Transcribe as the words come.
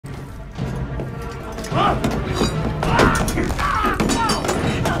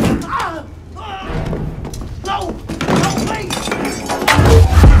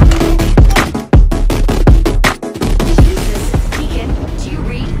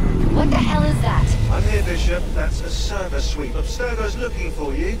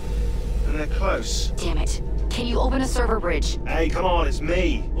Damn it. Can you open a server bridge? Hey, come on, it's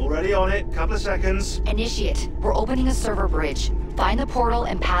me. Already on it. Couple of seconds. Initiate. We're opening a server bridge. Find the portal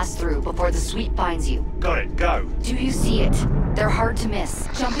and pass through before the suite finds you. Got it, go. Do you see it? They're hard to miss.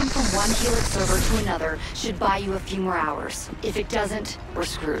 Jumping from one Helix server to another should buy you a few more hours. If it doesn't, we're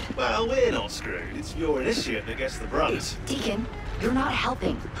screwed. Well, we're not screwed. It's your initiate that gets the brunt. Deacon, you're not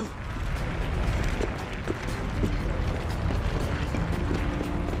helping.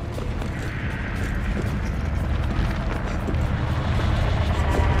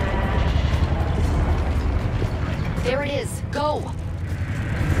 There it is. Go!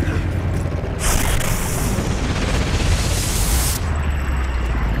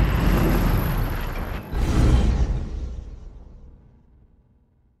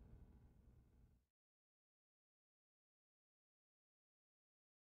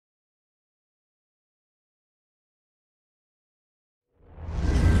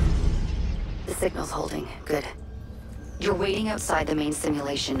 The signal's holding. Good. You're waiting outside the main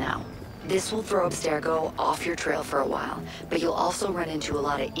simulation now. This will throw Abstergo off your trail for a while, but you'll also run into a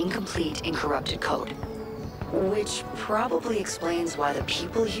lot of incomplete and corrupted code. Which probably explains why the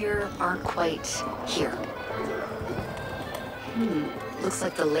people here aren't quite here. Looks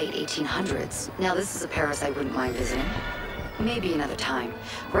like the late 1800s. Now this is a Paris I wouldn't mind visiting. Maybe another time.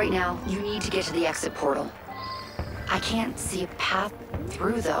 Right now, you need to get to the exit portal. I can't see a path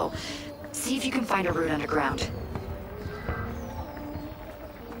through though. See if you can find a route underground.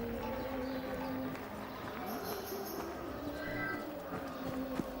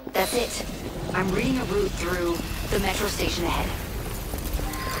 That's it. I'm reading a route through the metro station ahead.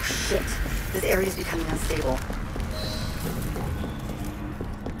 Oh shit. This area's becoming unstable.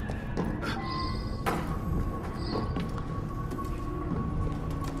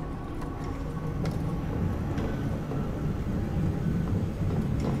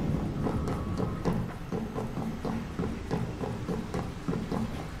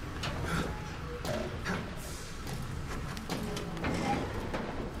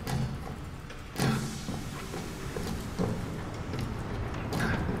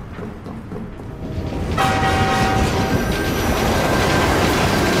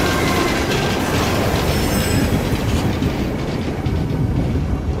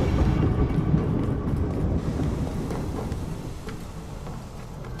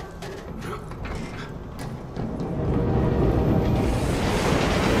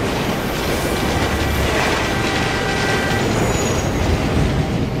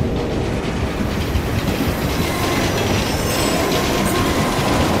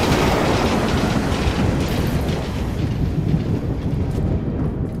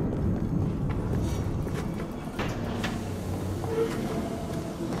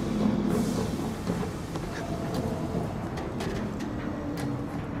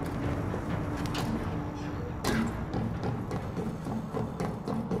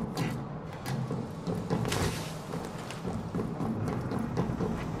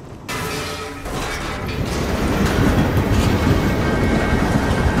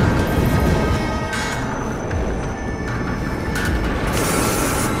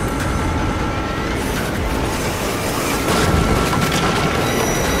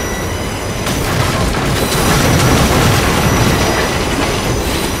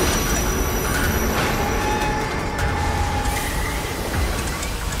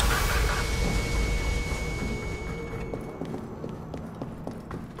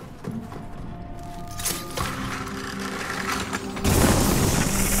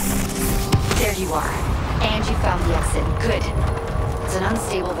 You are. And you found the exit. Good. It's an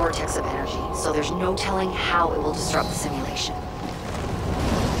unstable vortex of energy, so there's no telling how it will disrupt the simulation.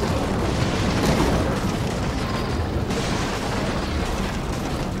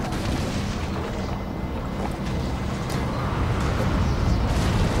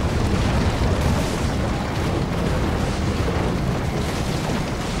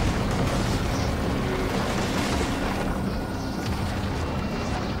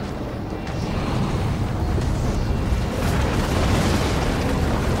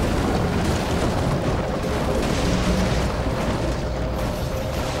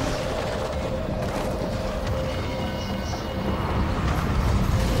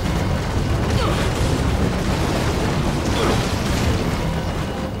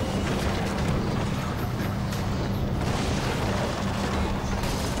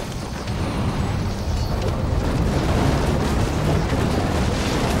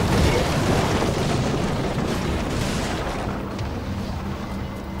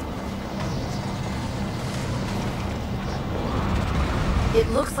 It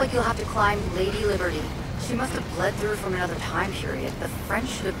looks like you'll have to climb Lady Liberty. She must have bled through from another time period. The French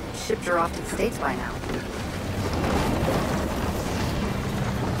should have shipped her off to the States by now.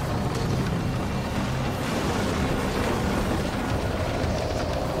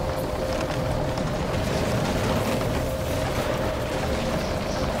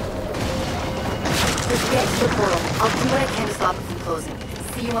 Just get to the portal. I'll do what I can to stop it from closing.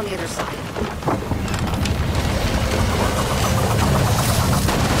 See you on the other side.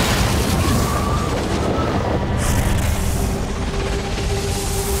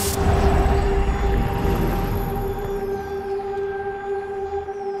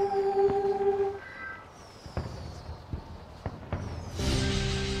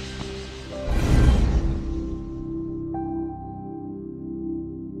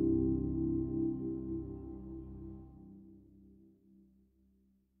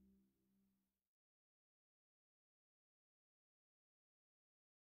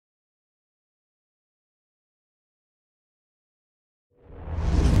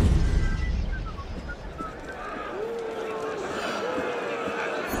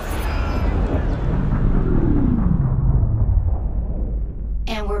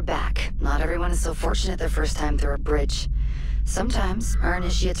 Everyone is so fortunate their first time through a bridge. Sometimes our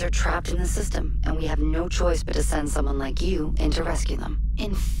initiates are trapped in the system, and we have no choice but to send someone like you in to rescue them.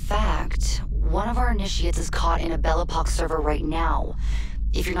 In fact, one of our initiates is caught in a Bellapox server right now.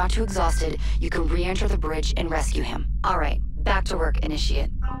 If you're not too exhausted, you can re-enter the bridge and rescue him. Alright, back to work, initiate.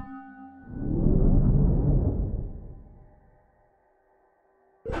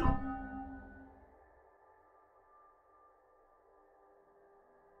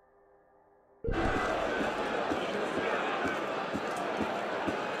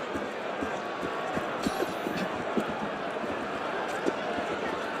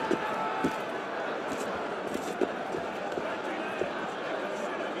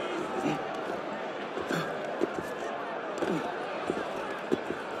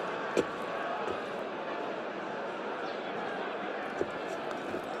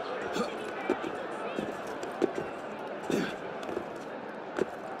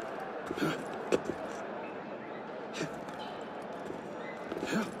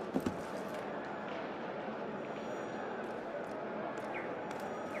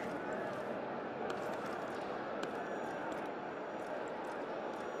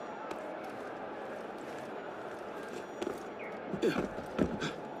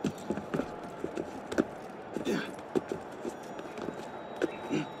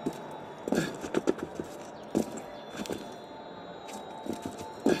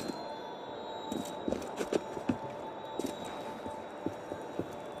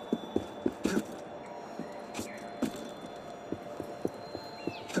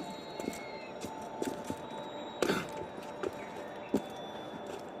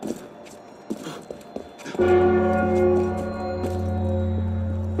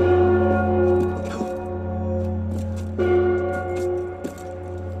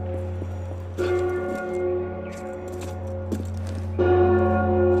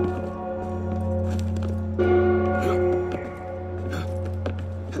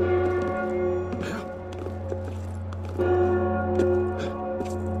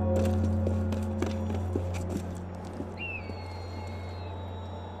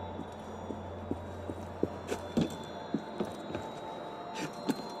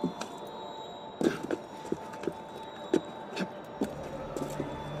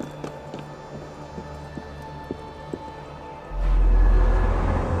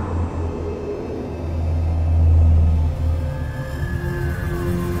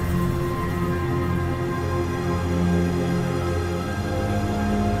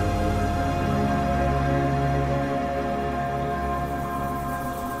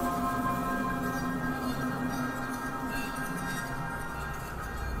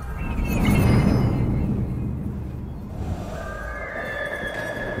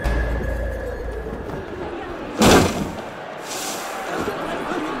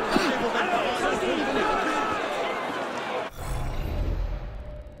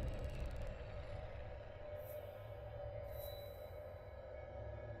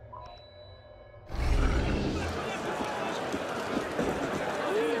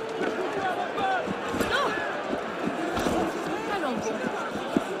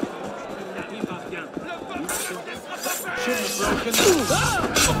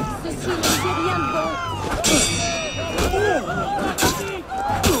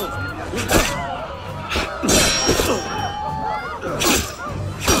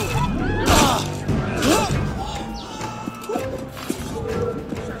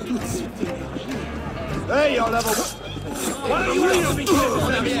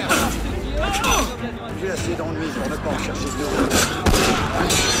 assez d'ennuis pour ne pas en chercher de nouveau.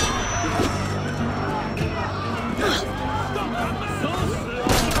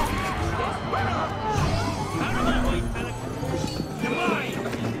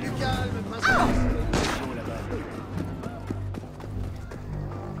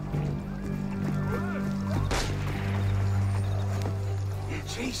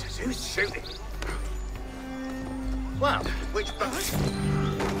 Jesus, who's shooting? Well, which button?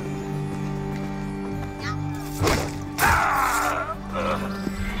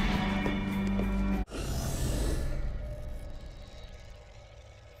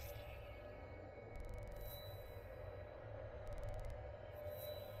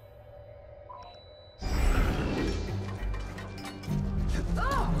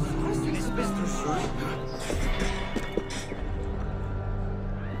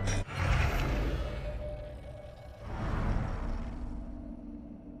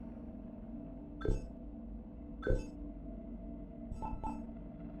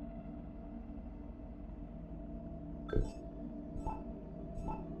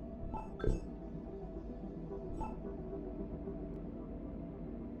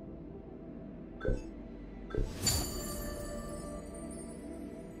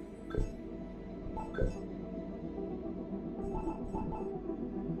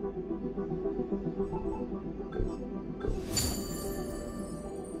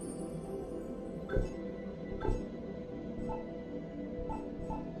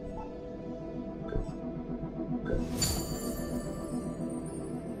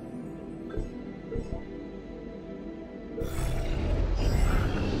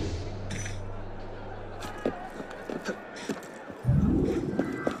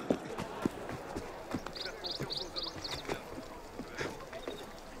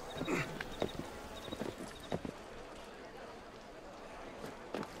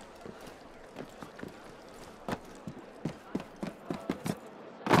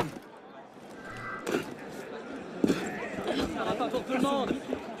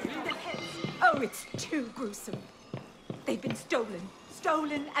 Oh, it's too gruesome. They've been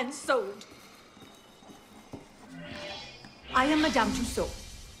stolen and sold. I am Madame Tussaud.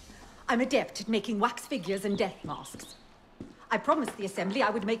 I'm adept at making wax figures and death masks. I promised the Assembly I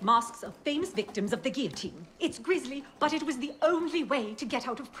would make masks of famous victims of the guillotine. It's grisly, but it was the only way to get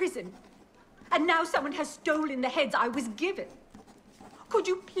out of prison. And now someone has stolen the heads I was given. Could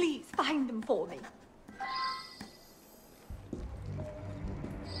you please find them for me?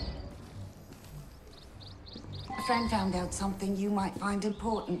 A friend found out something you might find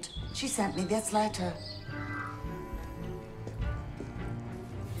important. She sent me this letter.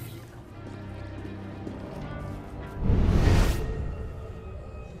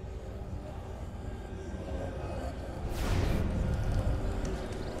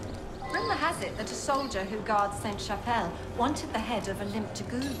 Rumor has it that a soldier who guards Sainte-Chapelle wanted the head of Olympe de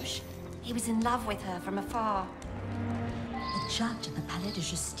Gouges. He was in love with her from afar. The judge at the Palais de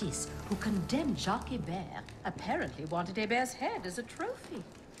Justice, who condemned Jacques Hébert, apparently wanted Hébert's head as a trophy.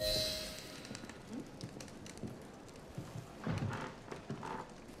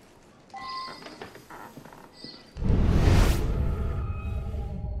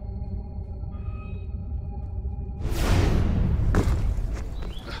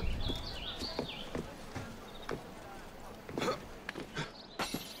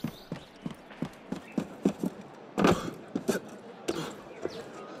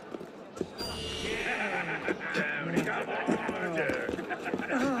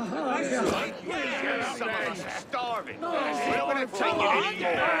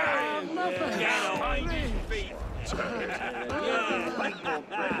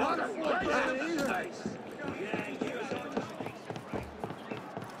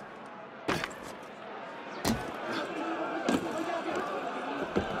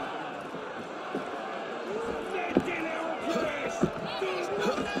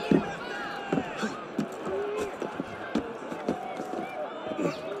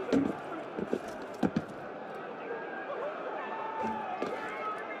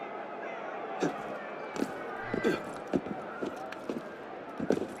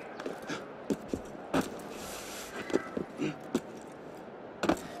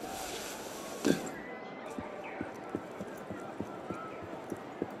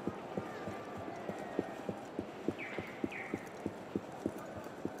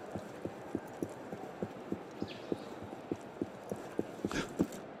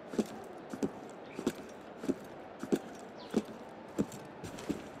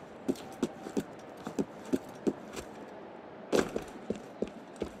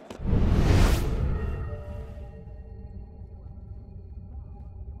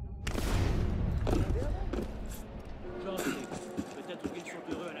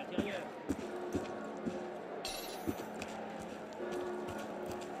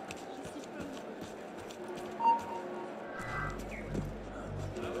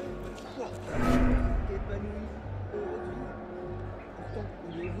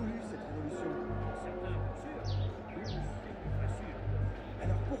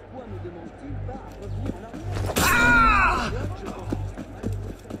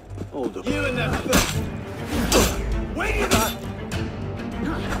 Hold up. You and that... Wait!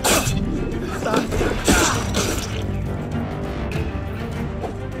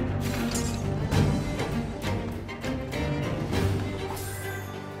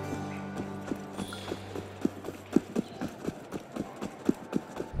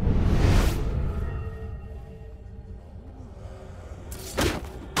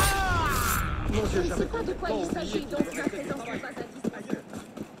 Je ne sais pas de quoi il s'agit, donc ma présence n'est pas indispensable.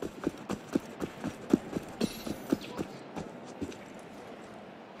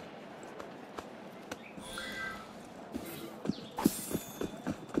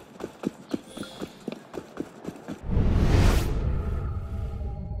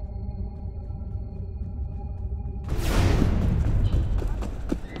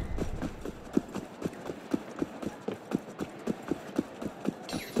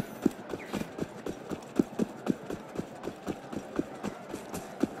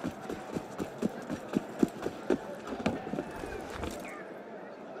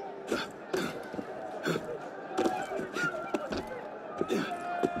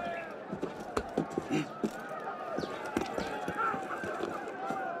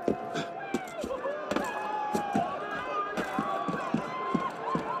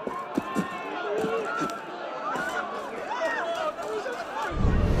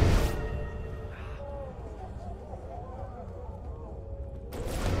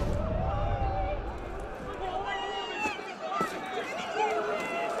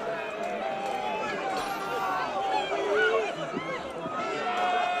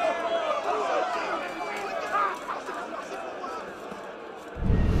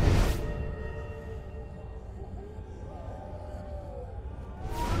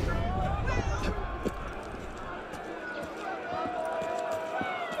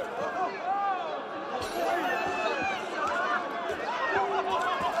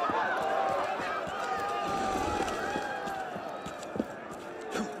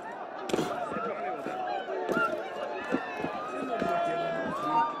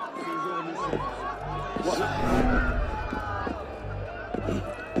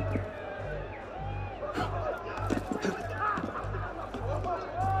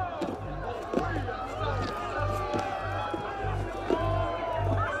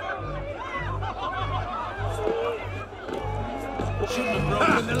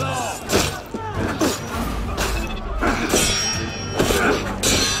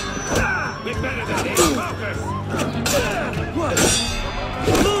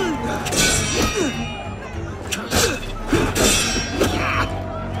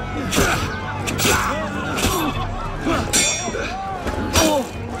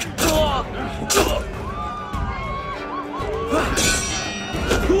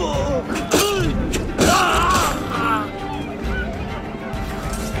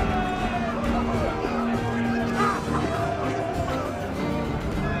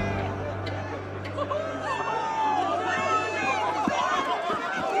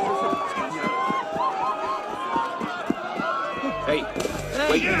 Hey,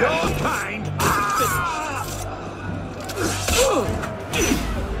 wait, your kind!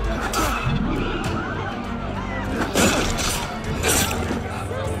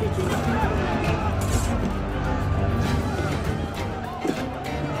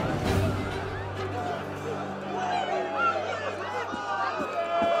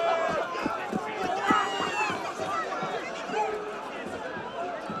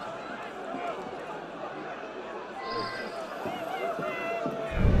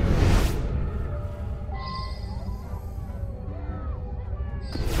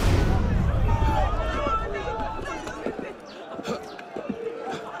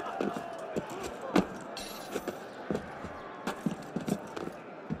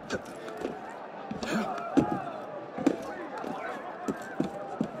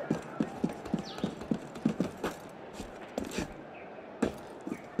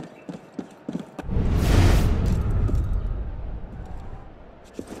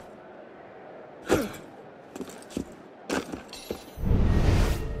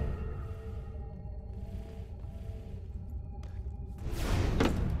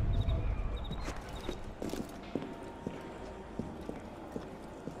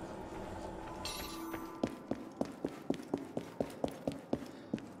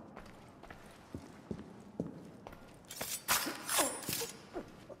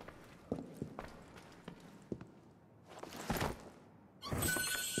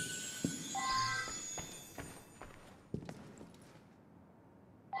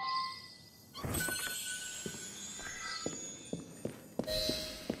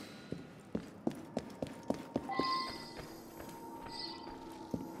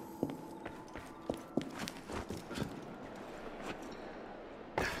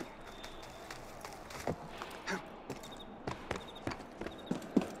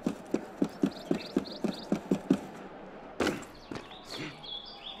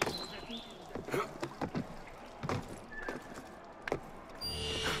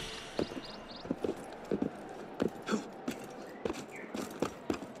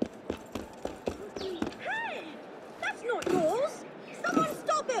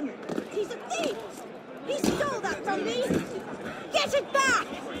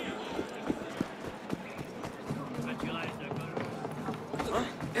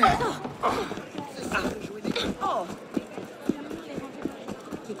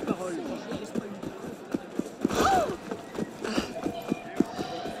 cette parole.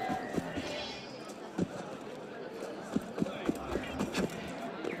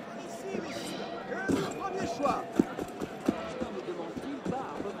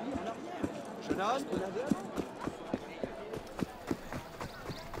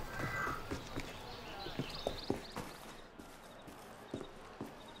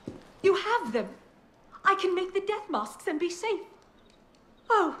 You have them. I can make the death masks and be safe.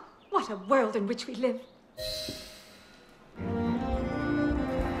 Oh, what a world in which we live.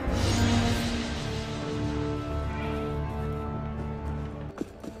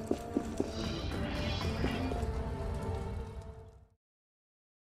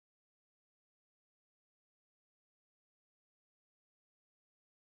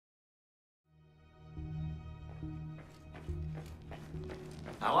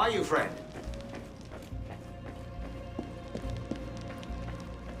 How are you, friend?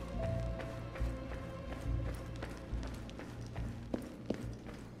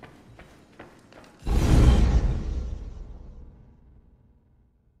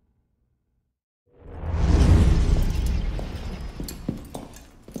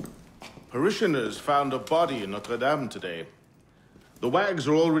 Parishioners found a body in Notre Dame today. The wags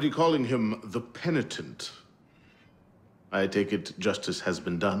are already calling him the Penitent. I take it justice has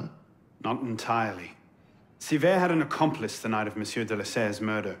been done? Not entirely. Cité had an accomplice the night of Monsieur de Lasserre's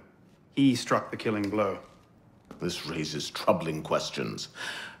murder. He struck the killing blow. This raises troubling questions.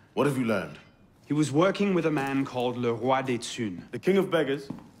 What have you learned? He was working with a man called Le Roi des Thunes. The King of Beggars?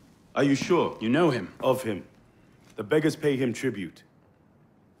 Are you sure? You know him? Of him. The beggars pay him tribute.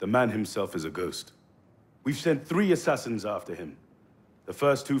 The man himself is a ghost. We've sent 3 assassins after him. The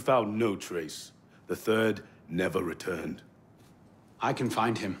first 2 found no trace. The third never returned. I can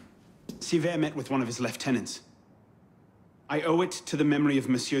find him. Cité met with one of his lieutenants. I owe it to the memory of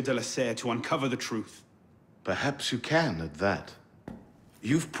Monsieur de Lasserre to uncover the truth. Perhaps you can at that.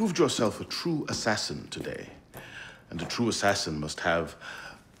 You've proved yourself a true assassin today. And a true assassin must have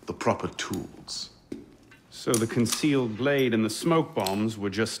the proper tools. So the concealed blade and the smoke bombs were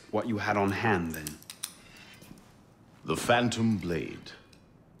just what you had on hand, then? The Phantom Blade.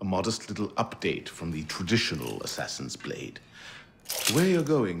 A modest little update from the traditional assassin's blade. Where you're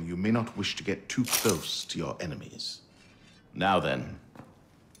going, you may not wish to get too close to your enemies. Now then.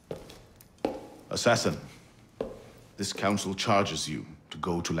 Assassin, this council charges you to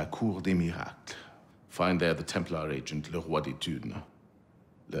go to La Cour des Miracles. Find there the Templar agent, Le Roi des Thunes.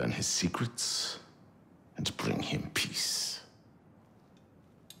 Learn his secrets, and bring him peace.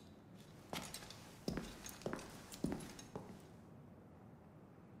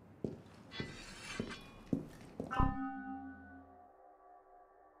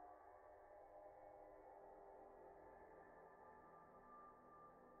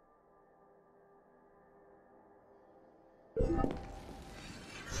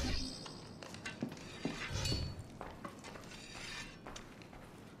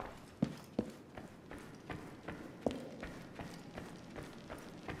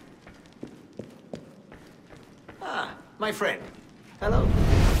 Ah, my friend. Hello.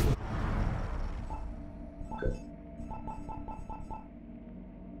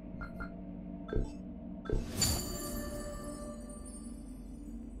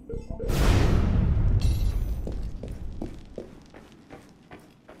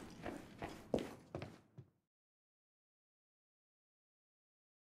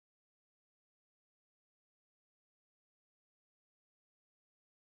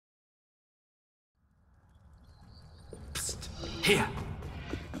 Here.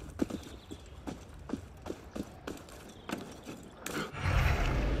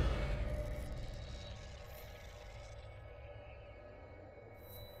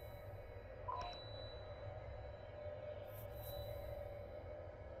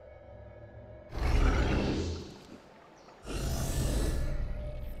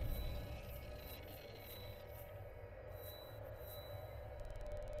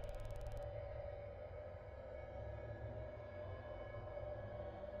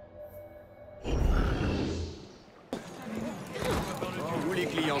 Tous les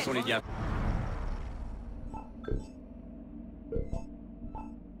clients sont les gars.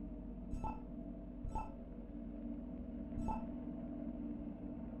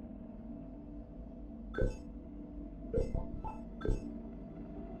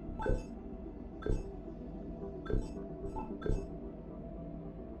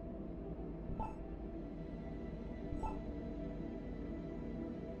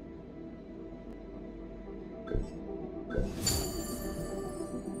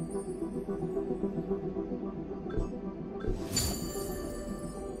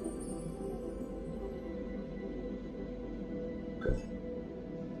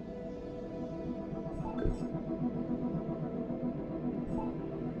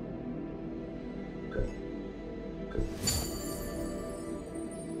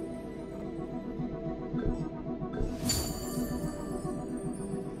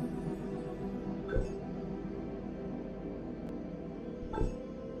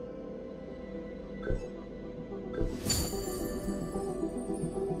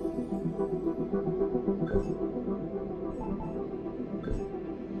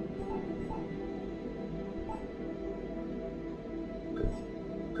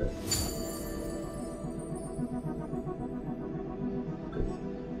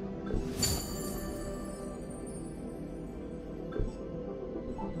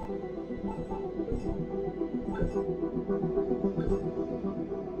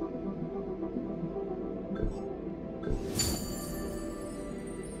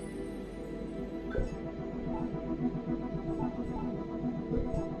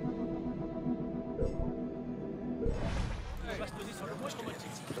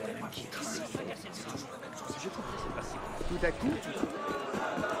 Tout à coup,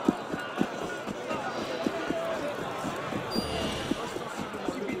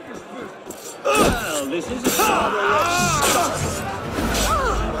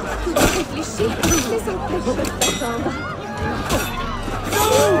 Réfléchis, les empêches peuvent t'attendre.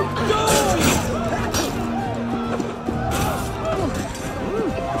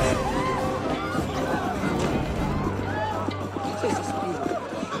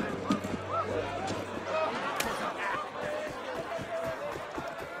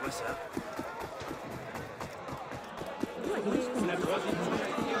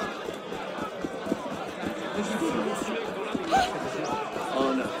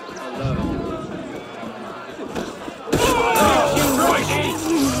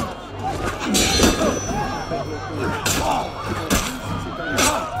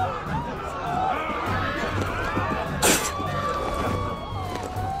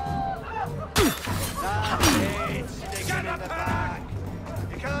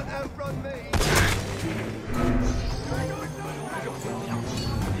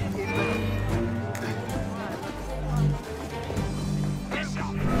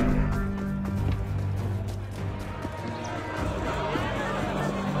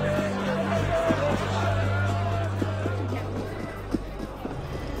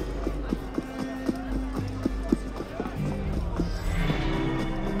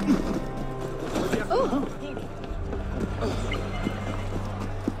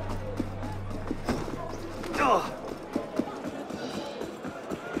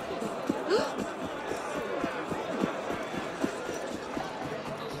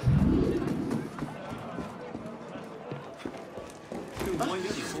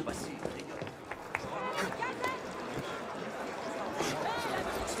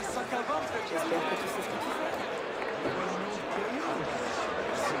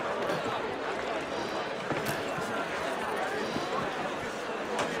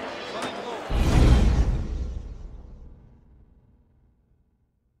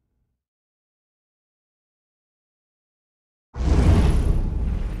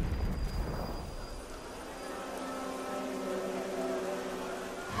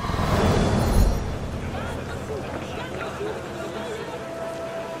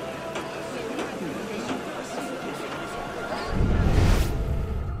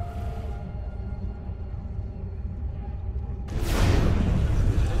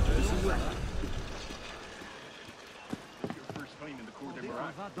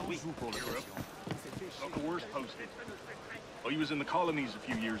 Oh, he was in the colonies a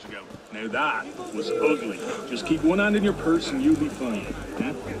few years ago. Now that was ugly. Just keep one hand in your purse and you'll be fine.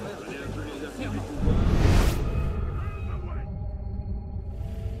 Yeah?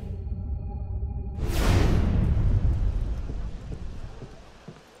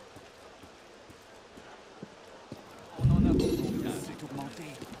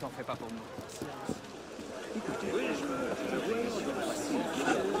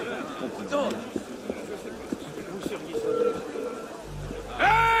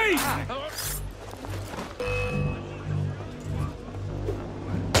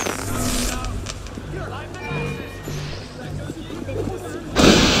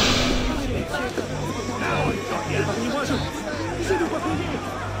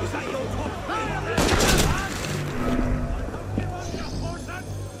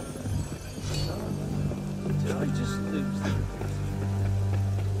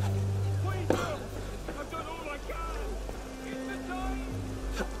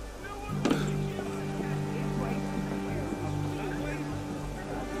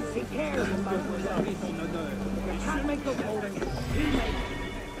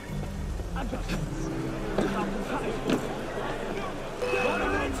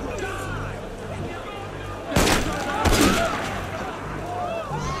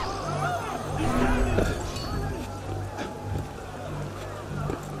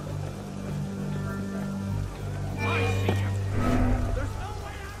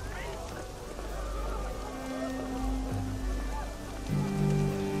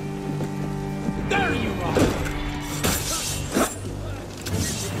 There you are!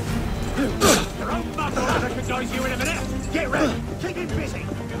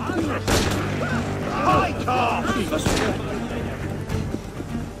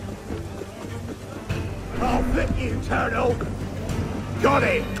 I'll flip you, turtle! Got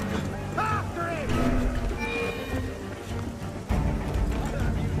it! After him!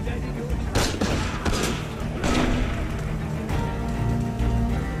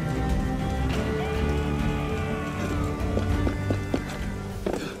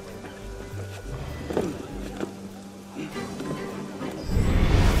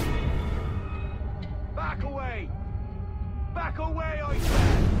 Back away! Back away, I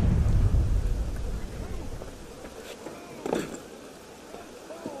said!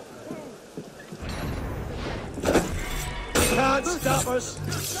 Can't stop us!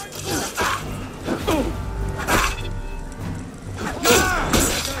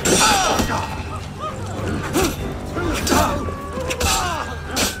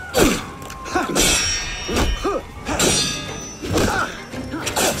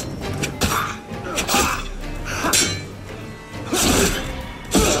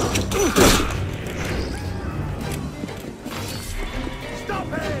 Stop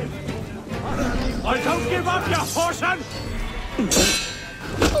him! I don't give up, you horseman!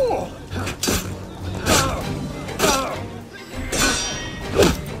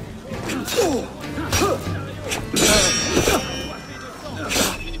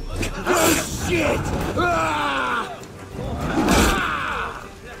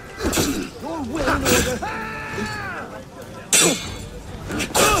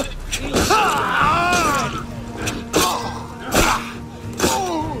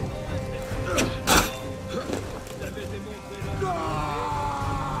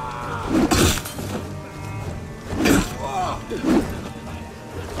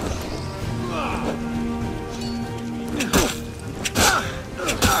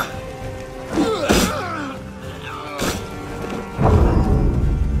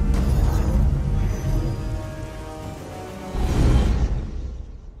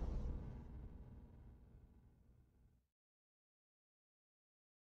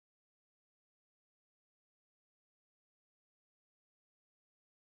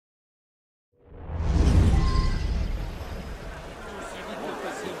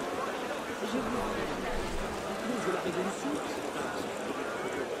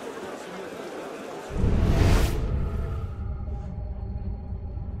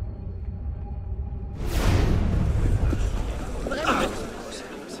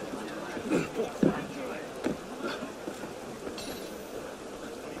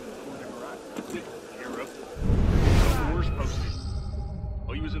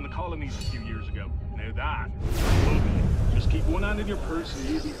 colonies a few years ago. Now that, ugly. Just keep one hand in your purse and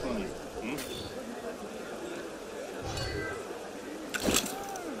you'll be fine. Hmm?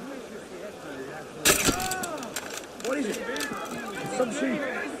 What is it? Something.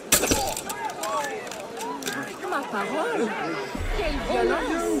 Ma parole! Quelle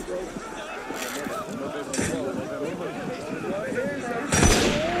violence!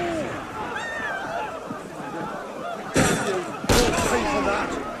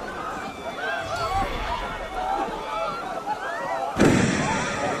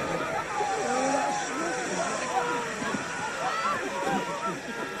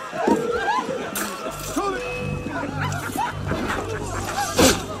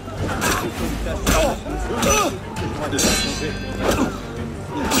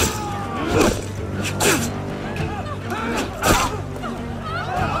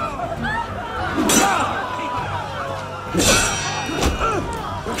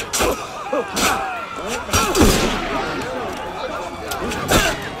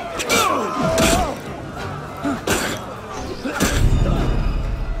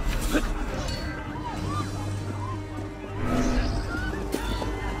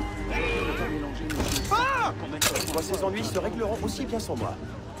 Ces ennuis se régleront aussi bien sans moi.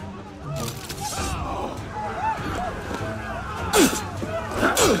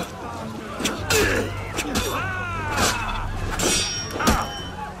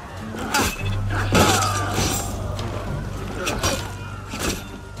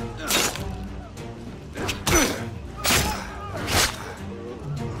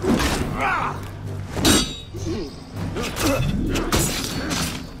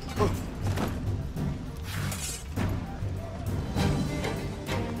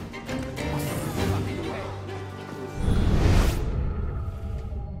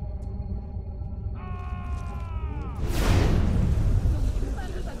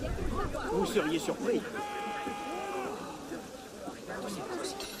 Vous seriez surpris.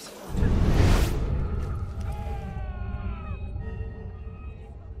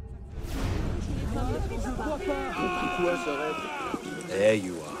 There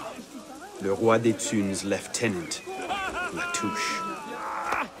you are. Le roi des Thunes, Lieutenant. La touche.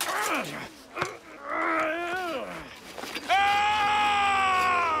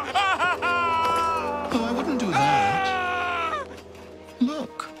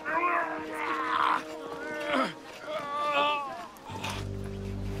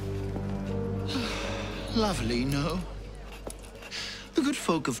 Lovely, no? The good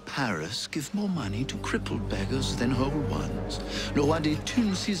folk of Paris give more money to crippled beggars than whole ones. Roi des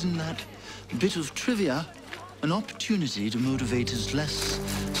Thunes sees in that bit of trivia an opportunity to motivate his less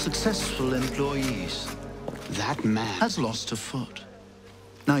successful employees. That man has lost a foot.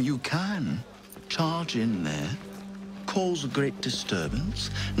 Now you can charge in there, cause a great disturbance,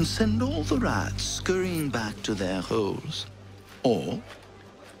 and send all the rats scurrying back to their holes. Or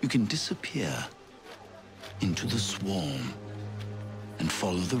you can disappear into the swarm and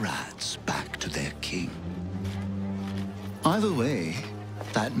follow the rats back to their king. Either way,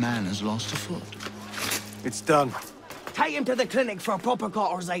 that man has lost a foot. It's done. Take him to the clinic for a proper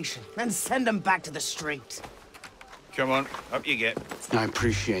cauterization, then send him back to the street. Come on, up you get. I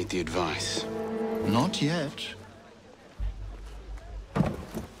appreciate the advice. Not yet.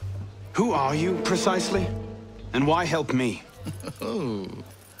 Who are you, precisely? And why help me? Oh,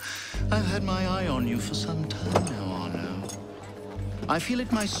 I've had my eye on you for some time now, Arno. I feel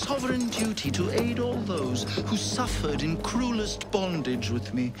it my sovereign duty to aid all those who suffered in cruelest bondage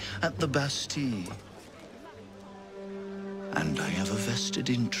with me at the Bastille. And I have a vested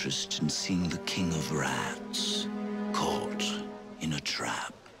interest in seeing the King of Rats caught in a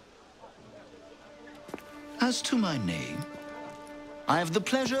trap. As to my name, I have the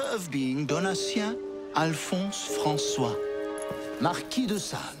pleasure of being Donatien Alphonse François, Marquis de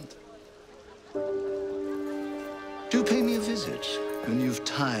Sade. Do pay me a visit when you've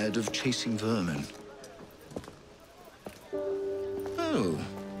tired of chasing vermin. Oh,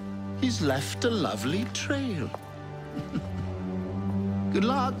 he's left a lovely trail. Good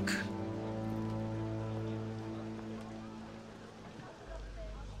luck.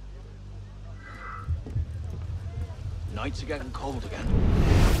 Nights are getting cold again.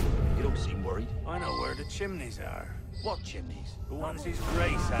 You don't seem worried. I know where the chimneys are. What chimneys? The ones his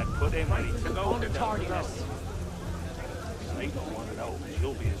grace had put in when he took over the tardiness. Take one of those.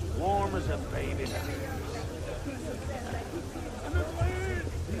 You'll be as warm as a baby now.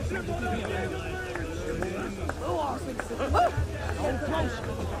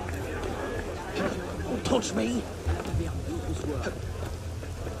 Don't touch me.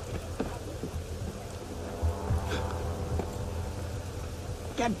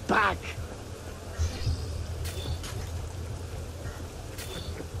 Get back.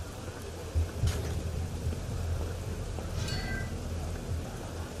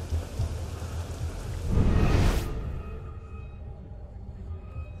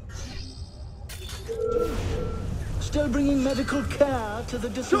 Still bringing medical care to the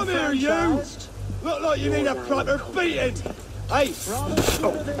disenfranchised? Come here, you! Look like you need a proper beating! Hey!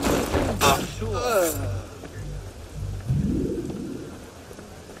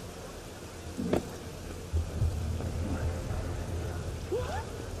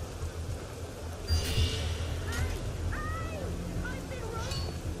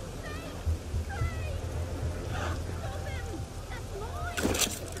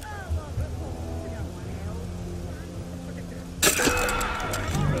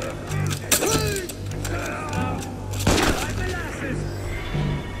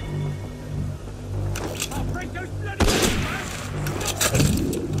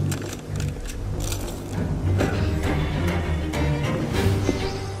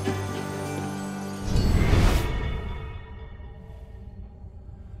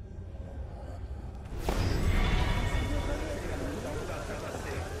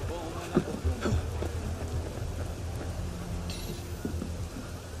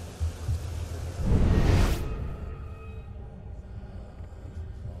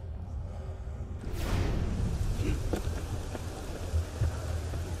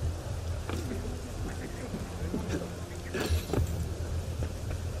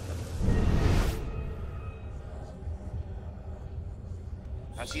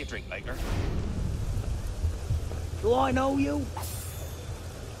 Fancy a drink later? Do I know you?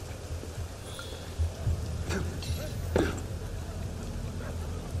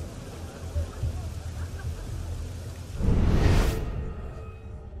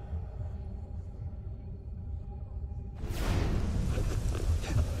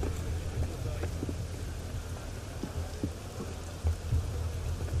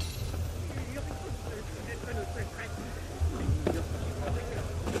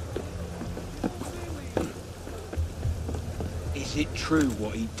 Is it true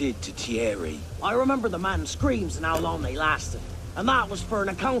what he did to Thierry? I remember the man's screams and how long they lasted. And that was for an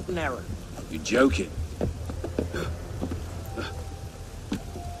accounting error. You're joking.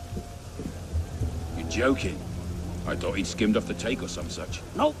 You're joking. I thought he'd skimmed off the take or some such.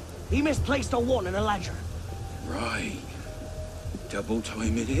 Nope. He misplaced a 1 in a ledger. Right. Double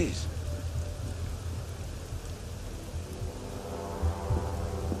time it is.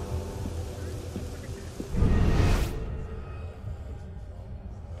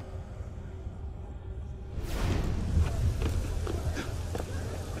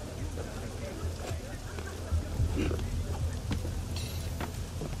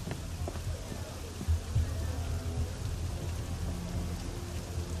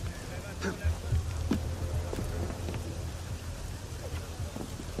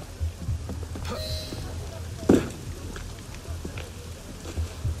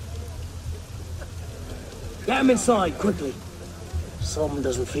 Get him inside, quickly. Something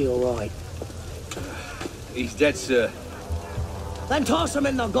doesn't feel right. He's dead, sir. Then toss him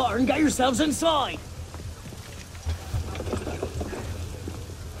in the gutter and get yourselves inside.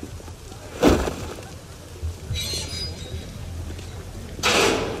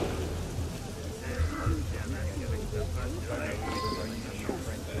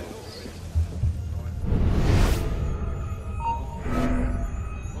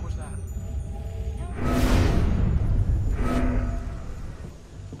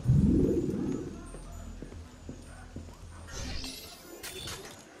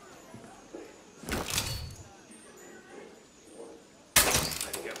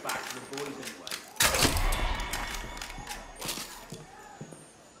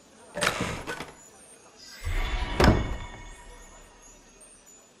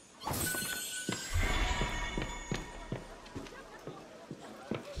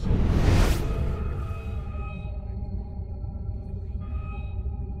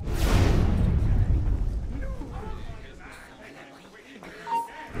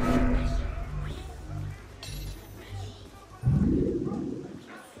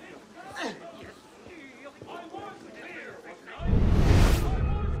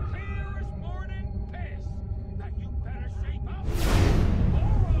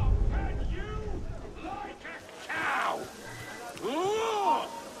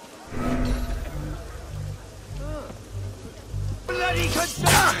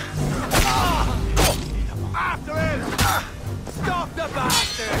 After him! Stop the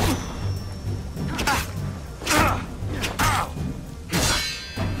bastard!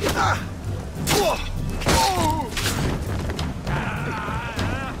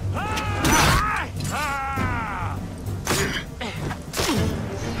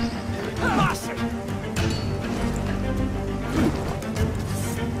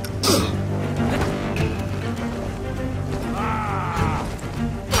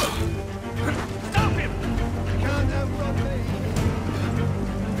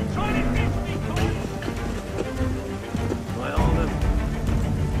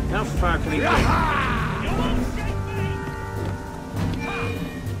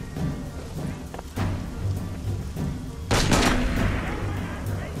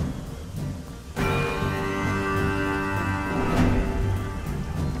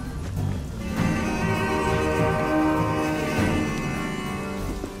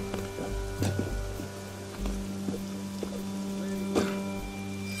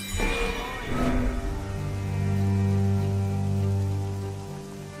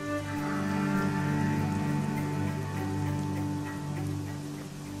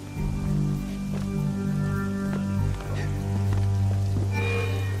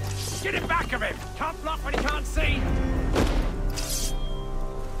 Get it back of him! Can't block when he can't see!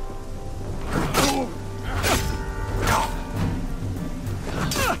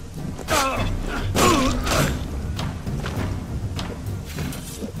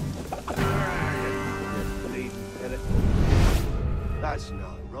 That's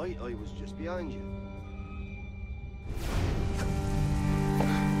not right. I was just behind you.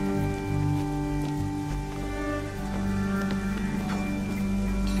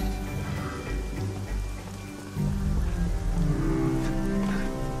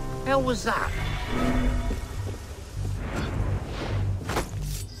 Hell was that?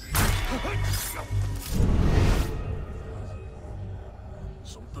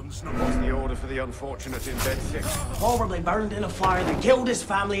 Something's not. What's the order for the unfortunate in bed sick? Horribly burned in a fire that killed his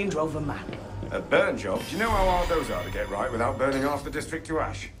family and drove him mad. A burn job? Do you know how hard those are to get right without burning half the district to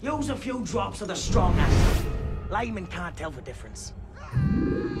ash? Use a few drops of the strong acid. Layman can't tell the difference.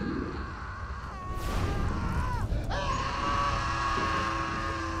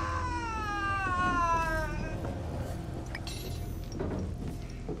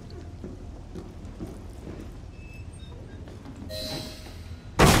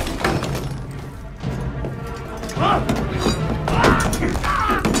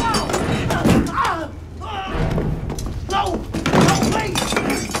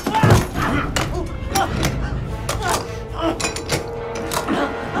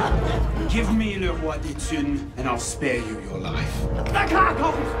 And I'll spare you your life. The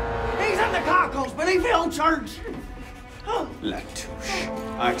carcos! He's in the carcos, but he filled church!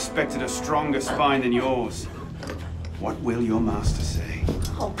 Latouche, I expected a stronger spine than yours. What will your master say?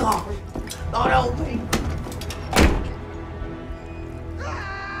 Oh, God. God help me.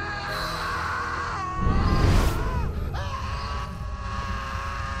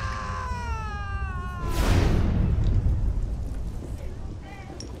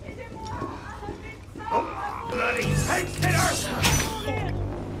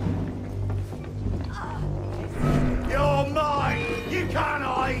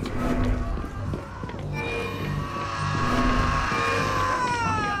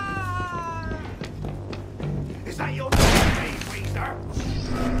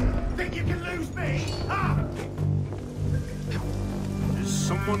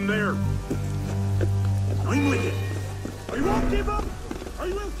 someone there. I'm with you. I won't give up. I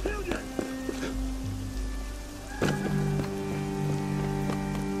will kill